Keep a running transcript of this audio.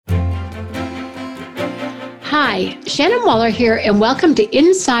Hi, Shannon Waller here, and welcome to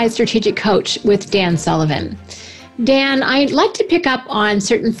Inside Strategic Coach with Dan Sullivan. Dan, I'd like to pick up on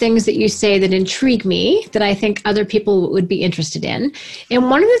certain things that you say that intrigue me, that I think other people would be interested in. And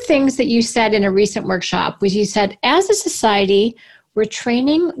one of the things that you said in a recent workshop was you said, as a society, we're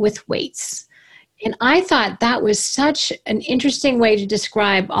training with weights. And I thought that was such an interesting way to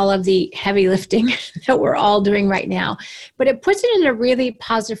describe all of the heavy lifting that we're all doing right now. But it puts it in a really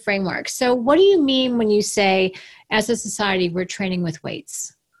positive framework. So what do you mean when you say, as a society, we're training with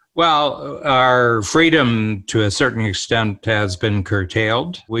weights? Well, our freedom to a certain extent has been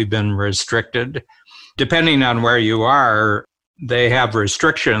curtailed. We've been restricted. Depending on where you are, they have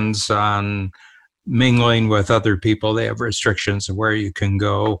restrictions on mingling with other people. They have restrictions of where you can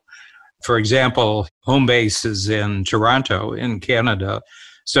go. For example, home base is in Toronto, in Canada.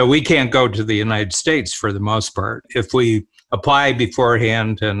 So we can't go to the United States for the most part. If we apply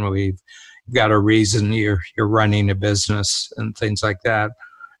beforehand and we've got a reason, you're running a business and things like that.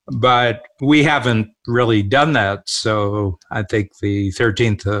 But we haven't really done that. So I think the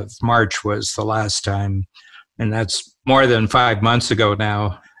 13th of March was the last time, and that's more than 5 months ago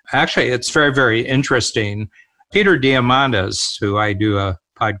now. Actually, it's very, very interesting. Peter Diamandis, who I do a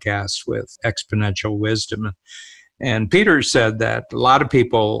podcast with, Exponential Wisdom, and Peter said that a lot of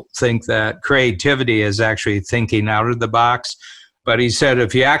people think that creativity is actually thinking out of the box. But he said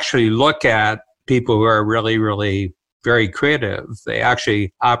if you actually look at people who are really, really very creative, they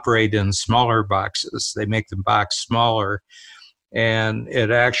actually operate in smaller boxes. They make the box smaller. And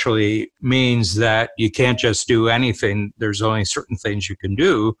it actually means that you can't just do anything. There's only certain things you can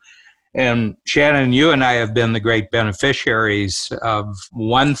do. And Shannon, you and I have been the great beneficiaries of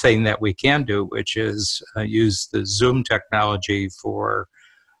one thing that we can do, which is use the Zoom technology for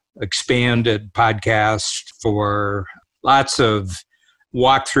expanded podcasts, for lots of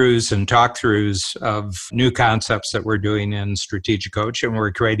walkthroughs and talkthroughs of new concepts that we're doing in Strategic Coach, and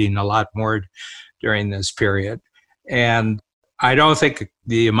we're creating a lot more during this period. And I don't think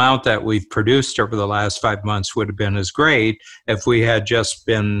the amount that we've produced over the last 5 months would have been as great if we had just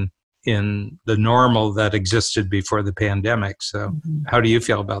been in the normal that existed before the pandemic. So how do you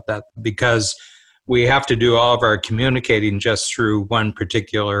feel about that? Because we have to do all of our communicating just through one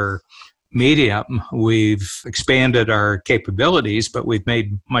particular medium. We've expanded our capabilities, but we've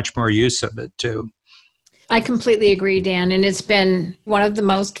made much more use of it too. I completely agree, Dan. And it's been one of the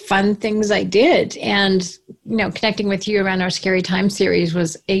most fun things I did. And, connecting with you around our Scary Time series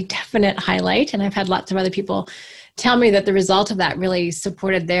was a definite highlight. And I've had lots of other people tell me that the result of that really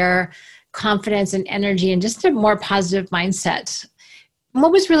supported their confidence and energy and just a more positive mindset. And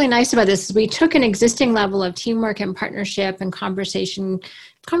what was really nice about this is we took an existing level of teamwork and partnership and conversational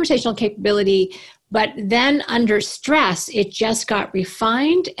capability, but then under stress, it just got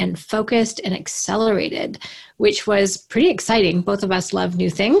refined and focused and accelerated, which was pretty exciting. Both of us love new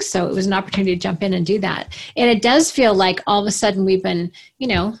things, so it was an opportunity to jump in and do that. And it does feel like all of a sudden we've been,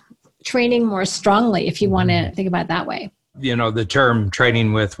 training more strongly, if you want to think about it that way. The term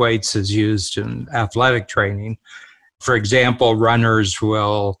training with weights is used in athletic training. For example, runners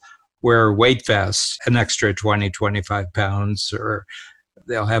will wear weight vests, an extra 20, 25 pounds, or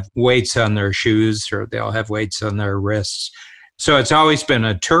they'll have weights on their shoes, or they'll have weights on their wrists. So it's always been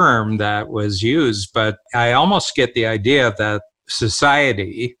a term that was used, but I almost get the idea that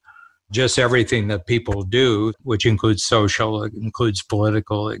society, just everything that people do, which includes social, it includes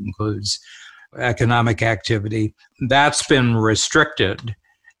political, it includes economic activity, that's been restricted.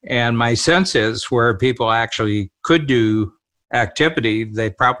 And my sense is where people actually could do activity,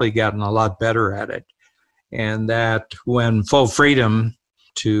 they've probably gotten a lot better at it. And that when full freedom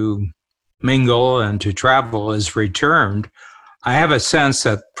to mingle and to travel is returned, I have a sense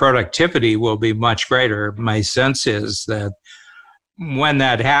that productivity will be much greater. My sense is that when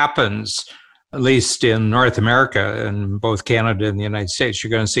that happens, at least in North America and both Canada and the United States,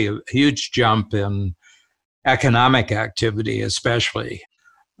 you're going to see a huge jump in economic activity, especially.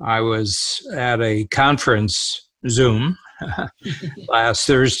 I was at a conference, Zoom, last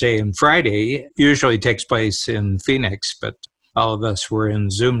Thursday and Friday. Usually takes place in Phoenix, but all of us were in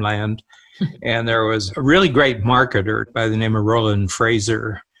Zoom land. And there was a really great marketer by the name of Roland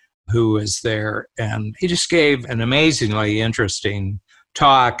Fraser who was there. And he just gave an amazingly interesting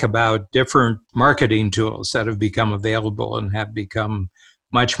talk about different marketing tools that have become available and have become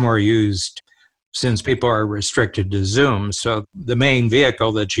much more used since people are restricted to Zoom. So the main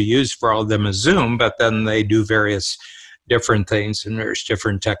vehicle that you use for all of them is Zoom, but then they do various different things, and there's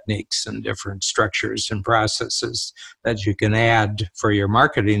different techniques and different structures and processes that you can add for your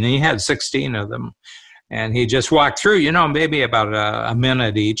marketing. And he had 16 of them. And he just walked through, maybe about a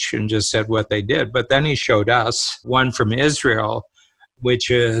minute each and just said what they did. But then he showed us one from Israel, which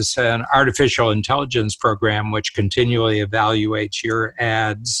is an artificial intelligence program which continually evaluates your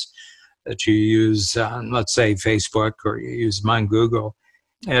ads that you use on, let's say, Facebook, or you use them on Google.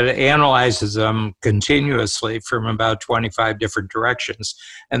 It analyzes them continuously from about 25 different directions,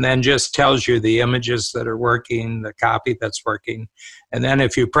 and then just tells you the images that are working, the copy that's working. And then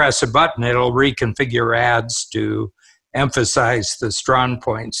if you press a button, it'll reconfigure ads to emphasize the strong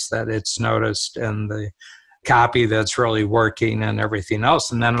points that it's noticed and the copy that's really working and everything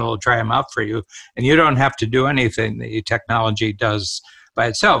else. And then it'll try them out for you. And you don't have to do anything. The technology does by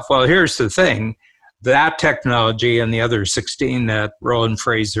itself. Well, here's the thing. That technology and the other 16 that Roland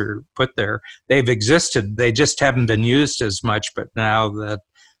Fraser put there, they've existed. They just haven't been used as much. But now that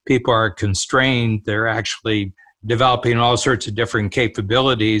people are constrained, they're actually developing all sorts of different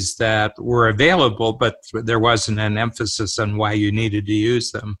capabilities that were available, but there wasn't an emphasis on why you needed to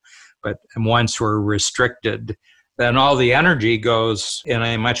use them. But once we're restricted, then all the energy goes in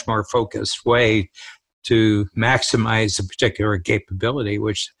a much more focused way to maximize a particular capability,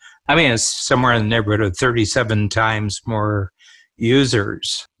 which it's somewhere in the neighborhood of 37 times more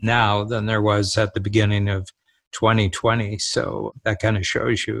users now than there was at the beginning of 2020. So that kind of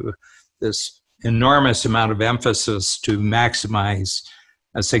shows you this enormous amount of emphasis to maximize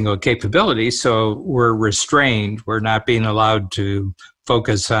a single capability. So we're restrained. We're not being allowed to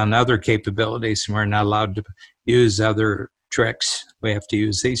focus on other capabilities, and we're not allowed to use other tricks. We have to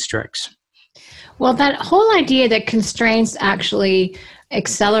use these tricks. Well, that whole idea that constraints actually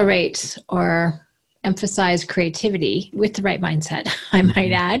accelerate or emphasize creativity with the right mindset, I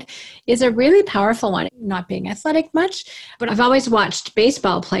might add, is a really powerful one. Not being athletic much, but I've always watched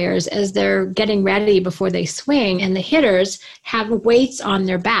baseball players as they're getting ready before they swing, and the hitters have weights on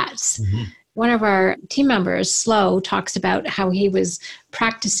their bats. Mm-hmm. One of our team members, Slow, talks about how he was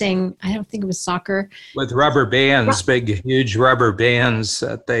practicing, I don't think it was soccer. With rubber bands, big, huge rubber bands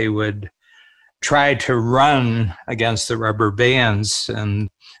that they would try to run against the rubber bands, and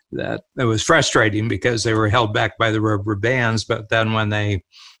that it was frustrating because they were held back by the rubber bands. But then when they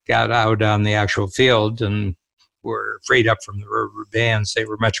got out on the actual field and were freed up from the rubber bands, they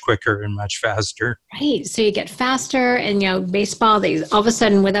were much quicker and much faster. Right. So you get faster, and baseball, they all of a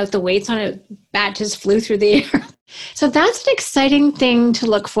sudden, without the weights on it, bat just flew through the air. So that's an exciting thing to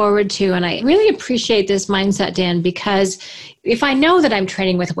look forward to. And I really appreciate this mindset, Dan, because if I know that I'm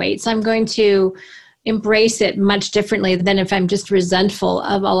training with weights, I'm going to embrace it much differently than if I'm just resentful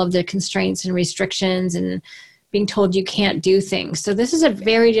of all of the constraints and restrictions and being told you can't do things. So this is a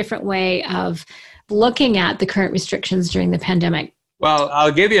very different way of looking at the current restrictions during the pandemic. Well,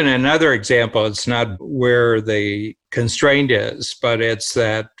 I'll give you another example. It's not where the constraint is, but it's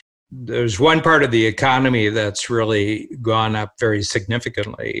that there's one part of the economy that's really gone up very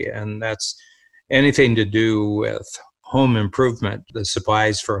significantly, and that's anything to do with home improvement, the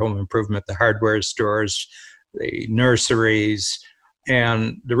supplies for home improvement, the hardware stores, the nurseries.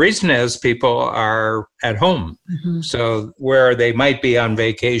 And the reason is people are at home. Mm-hmm. So where they might be on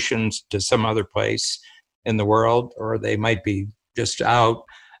vacations to some other place in the world, or they might be just out,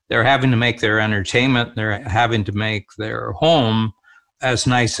 they're having to make their entertainment, they're having to make their home as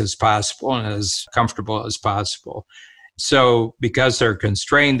nice as possible and as comfortable as possible. So because they're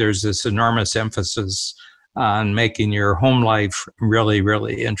constrained, there's this enormous emphasis on making your home life really,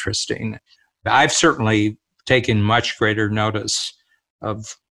 really interesting. I've certainly taken much greater notice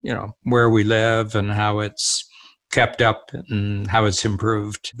of, where we live and how it's kept up and how it's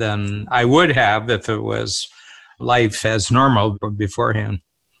improved than I would have if it was life as normal beforehand.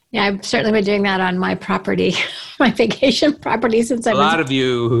 Yeah, I've certainly been doing that on my property, my vacation property since I was... A lot of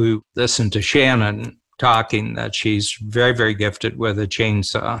you who listen to Shannon talking that she's very, very gifted with a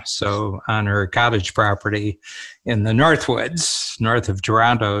chainsaw. So on her cottage property in the Northwoods, north of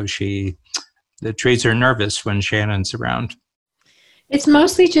Toronto, the trees are nervous when Shannon's around. It's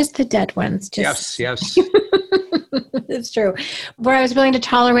mostly just the dead ones. Yes. It's true. Where I was willing to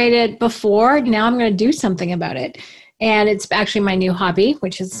tolerate it before, now I'm going to do something about it. And it's actually my new hobby,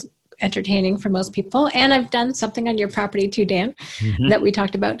 which is entertaining for most people. And I've done something on your property too, Dan, that we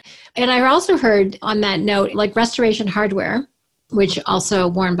talked about. And I also heard on that note, like Restoration Hardware, which also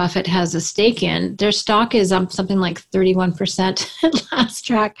Warren Buffett has a stake in, their stock is up something like 31% at last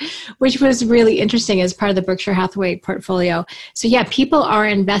track, which was really interesting as part of the Berkshire Hathaway portfolio. So yeah, people are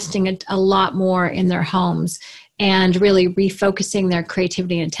investing a lot more in their homes and really refocusing their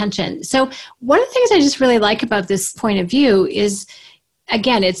creativity and attention. So one of the things I just really like about this point of view is,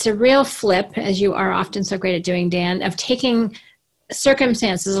 again, it's a real flip, as you are often so great at doing, Dan, of taking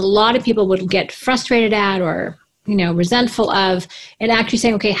circumstances a lot of people would get frustrated at or, resentful of, and actually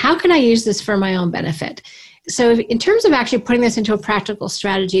saying, okay, how can I use this for my own benefit? So in terms of actually putting this into a practical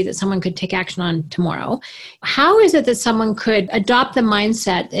strategy that someone could take action on tomorrow, how is it that someone could adopt the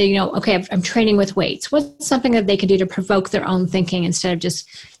mindset, okay, I'm training with weights. What's something that they could do to provoke their own thinking instead of just,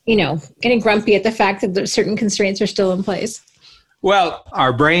 getting grumpy at the fact that certain constraints are still in place? Well,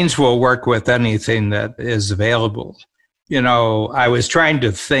 our brains will work with anything that is available. I was trying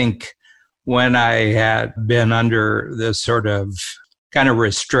to think when I had been under this sort of kind of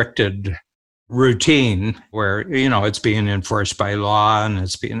restricted routine where, it's being enforced by law and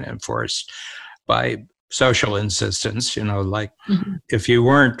it's being enforced by social insistence, like if you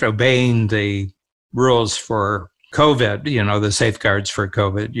weren't obeying the rules for COVID, the safeguards for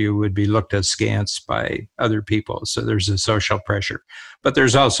COVID, you would be looked askance by other people. So there's a social pressure, but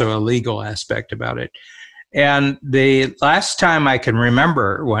there's also a legal aspect about it. And the last time I can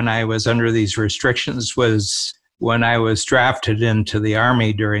remember when I was under these restrictions was when I was drafted into the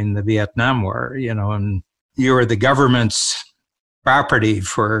Army during the Vietnam War, and you were the government's property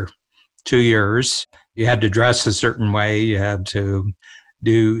for 2 years. You had to dress a certain way. You had to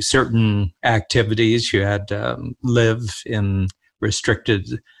do certain activities. You had to live in restricted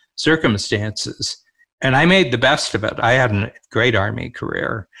circumstances. And I made the best of it. I had a great Army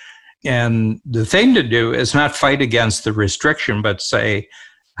career. And the thing to do is not fight against the restriction, but say,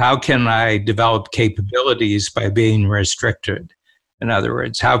 how can I develop capabilities by being restricted? In other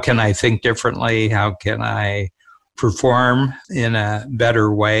words, how can I think differently? How can I perform in a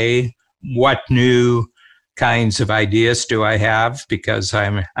better way? What new kinds of ideas do I have because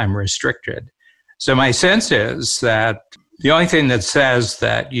I'm restricted? So my sense is that the only thing that says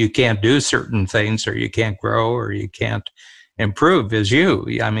that you can't do certain things or you can't grow or you can't improve is you.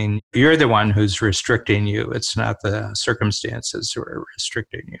 I mean, you're the one who's restricting you. It's not the circumstances who are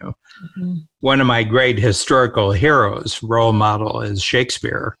restricting you. Mm-hmm. One of my great historical heroes, role model, is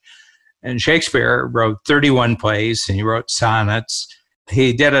Shakespeare. And Shakespeare wrote 31 plays and he wrote sonnets.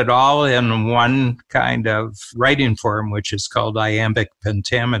 He did it all in one kind of writing form, which is called iambic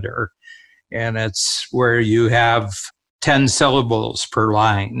pentameter. And it's where you have 10 syllables per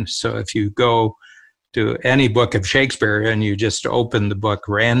line. So if you go to any book of Shakespeare and you just open the book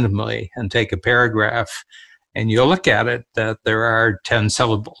randomly and take a paragraph and you look at it, that there are 10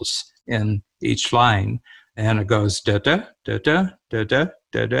 syllables in each line. And it goes da-da, da-da, da-da,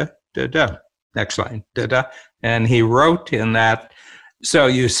 da-da, da-da. Next line, da-da. And he wrote in that. So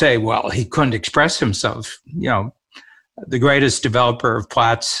you say, well, he couldn't express himself. The greatest developer of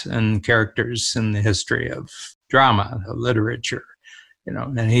plots and characters in the history of drama, literature.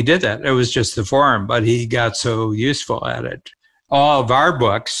 And he did that. It was just the form, but he got so useful at it. All of our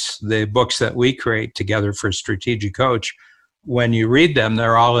books, the books that we create together for Strategic Coach, when you read them,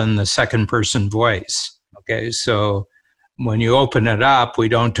 they're all in the second person voice. Okay, so when you open it up, we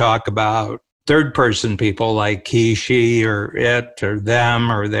don't talk about third person people like he, she, or it, or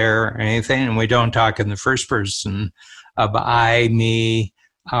them, or their, or anything. And we don't talk in the first person of I, me,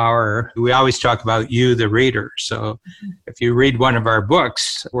 our. We always talk about you, the reader. So if you read one of our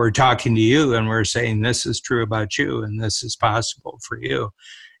books, we're talking to you and we're saying this is true about you and this is possible for you.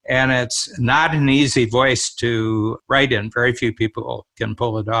 And it's not an easy voice to write in. Very few people can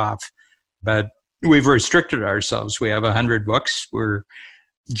pull it off. But we've restricted ourselves. We have 100 books. We're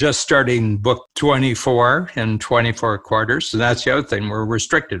just starting book 24 in 24 quarters. And that's the other thing. We're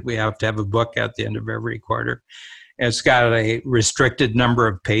restricted. We have to have a book at the end of every quarter. It's got a restricted number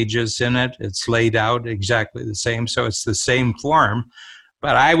of pages in it. It's laid out exactly the same. So it's the same form.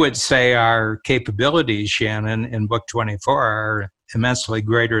 But I would say our capabilities, Shannon, in book 24 are immensely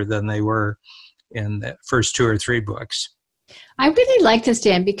greater than they were in the first 2 or 3 books. I really like this,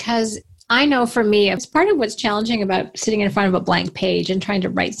 Dan, because I know for me, it's part of what's challenging about sitting in front of a blank page and trying to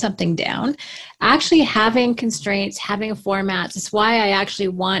write something down. Actually having constraints, having formats, it's why I actually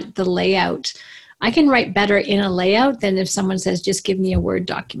want the layout. I can write better in a layout than if someone says, just give me a Word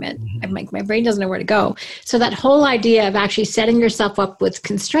document. Mm-hmm. My brain doesn't know where to go. So that whole idea of actually setting yourself up with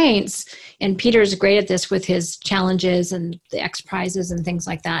constraints, and Peter's great at this with his challenges and the X prizes and things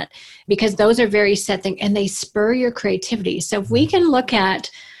like that, because those are very set things and they spur your creativity. So if we can look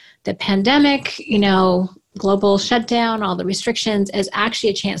at the pandemic, global shutdown, all the restrictions as actually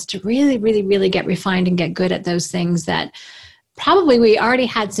a chance to really, really, really get refined and get good at those things that probably we already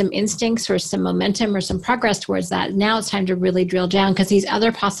had some instincts or some momentum or some progress towards that. Now it's time to really drill down because these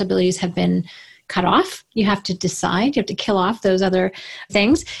other possibilities have been cut off. You have to decide, you have to kill off those other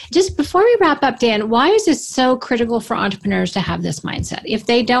things. Just before we wrap up, Dan, why is this so critical for entrepreneurs to have this mindset? If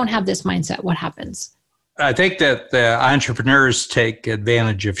they don't have this mindset, what happens? I think that the entrepreneurs take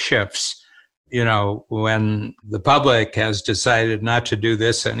advantage of shifts. When the public has decided not to do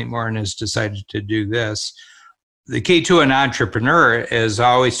this anymore and has decided to do this, the key to an entrepreneur is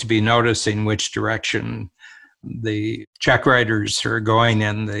always to be noticing which direction the check writers are going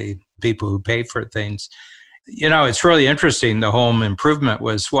and the people who pay for things. It's really interesting. The home improvement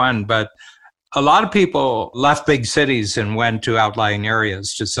was one, but a lot of people left big cities and went to outlying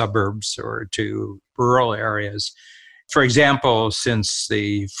areas, to suburbs or to rural areas. For example, since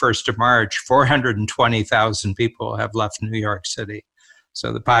the 1st of March, 420,000 people have left New York City.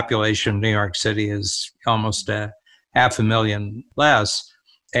 So the population of New York City is almost 500,000 less.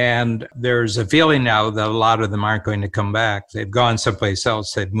 And there's a feeling now that a lot of them aren't going to come back. They've gone someplace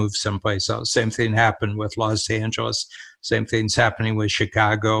else. They've moved someplace else. Same thing happened with Los Angeles. Same thing's happening with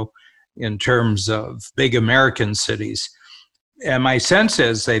Chicago in terms of big American cities. And my sense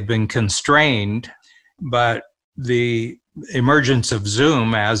is they've been constrained, but the emergence of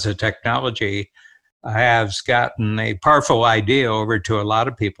Zoom as a technology has gotten a powerful idea over to a lot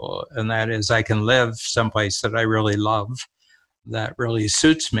of people. And that is, I can live someplace that I really love, that really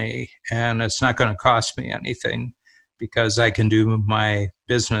suits me, and it's not going to cost me anything because I can do my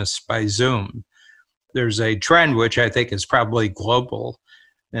business by Zoom. There's a trend which I think is probably global,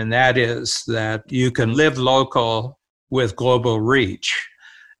 and that is that you can live local with global reach.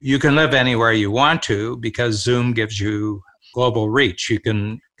 You can live anywhere you want to because Zoom gives you global reach. You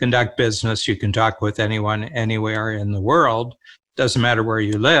can conduct business. You can talk with anyone, anywhere in the world. Doesn't matter where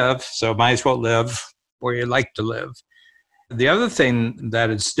you live, so might as well live where you like to live. The other thing that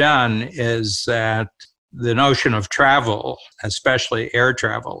it's done is that the notion of travel, especially air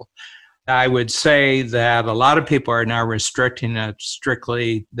travel, I would say that a lot of people are now restricting it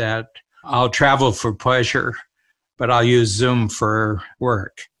strictly that I'll travel for pleasure, but I'll use Zoom for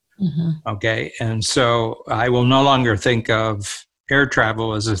work. Mm-hmm. Okay. And so I will no longer think of air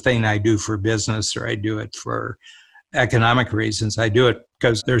travel as a thing I do for business or I do it for economic reasons. I do it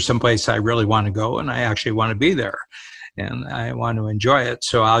because there's someplace I really want to go and I actually want to be there and I want to enjoy it.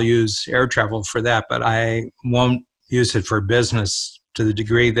 So I'll use air travel for that, but I won't use it for business to the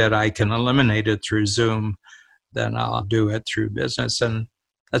degree that I can eliminate it through Zoom. Then I'll do it through business. And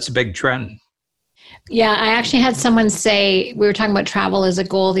that's a big trend. Yeah, I actually had someone say, we were talking about travel as a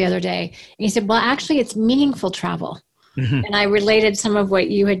goal the other day. And he said, well, actually, it's meaningful travel. Mm-hmm. And I related some of what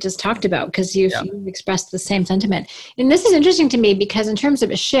you had just talked about because you've expressed the same sentiment. And this is interesting to me because in terms of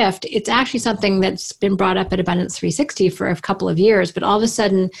a shift, it's actually something that's been brought up at Abundance 360 for a couple of years, but all of a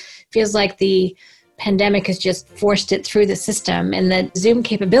sudden feels like the pandemic has just forced it through the system, and that Zoom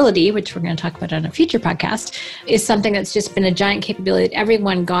capability, which we're going to talk about on a future podcast, is something that's just been a giant capability that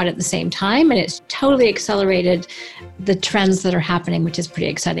everyone got at the same time, and it's totally accelerated the trends that are happening, which is pretty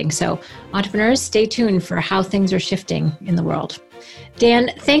exciting. So entrepreneurs, stay tuned for how things are shifting in the world. Dan,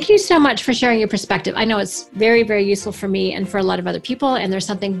 thank you so much for sharing your perspective. I know it's very, very useful for me and for a lot of other people, and there's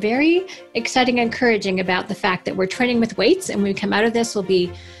something very exciting and encouraging about the fact that we're training with weights, and when we come out of this, we'll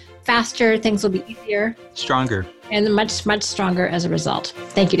be faster, things will be easier. Stronger. And much, much stronger as a result.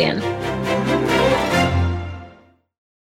 Thank you, Dan.